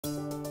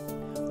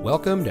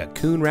Welcome to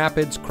Coon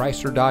Rapids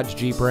Chrysler Dodge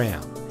Jeep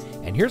Ram.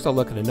 And here's a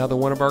look at another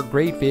one of our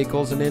great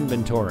vehicles in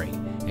inventory,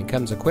 and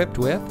comes equipped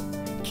with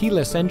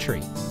keyless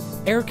entry,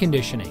 air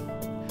conditioning,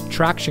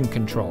 traction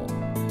control,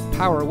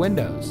 power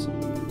windows,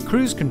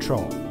 cruise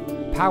control,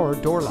 power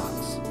door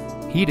locks,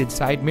 heated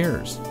side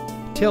mirrors,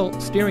 tilt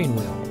steering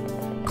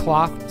wheel,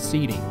 cloth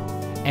seating,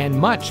 and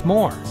much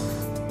more.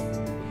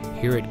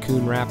 Here at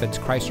Coon Rapids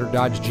Chrysler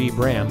Dodge Jeep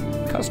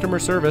Ram, customer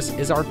service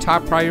is our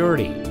top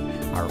priority.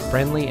 Our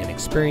friendly and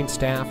experienced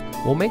staff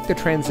will make the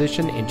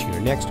transition into your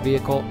next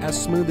vehicle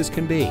as smooth as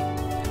can be.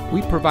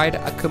 We provide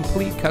a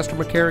complete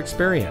customer care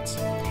experience,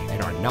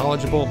 and our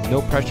knowledgeable,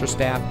 no-pressure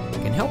staff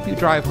can help you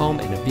drive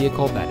home in a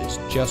vehicle that is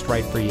just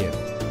right for you.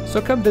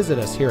 So come visit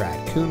us here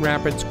at Coon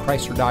Rapids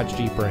Chrysler Dodge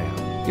Jeep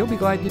Ram. You'll be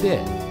glad you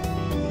did.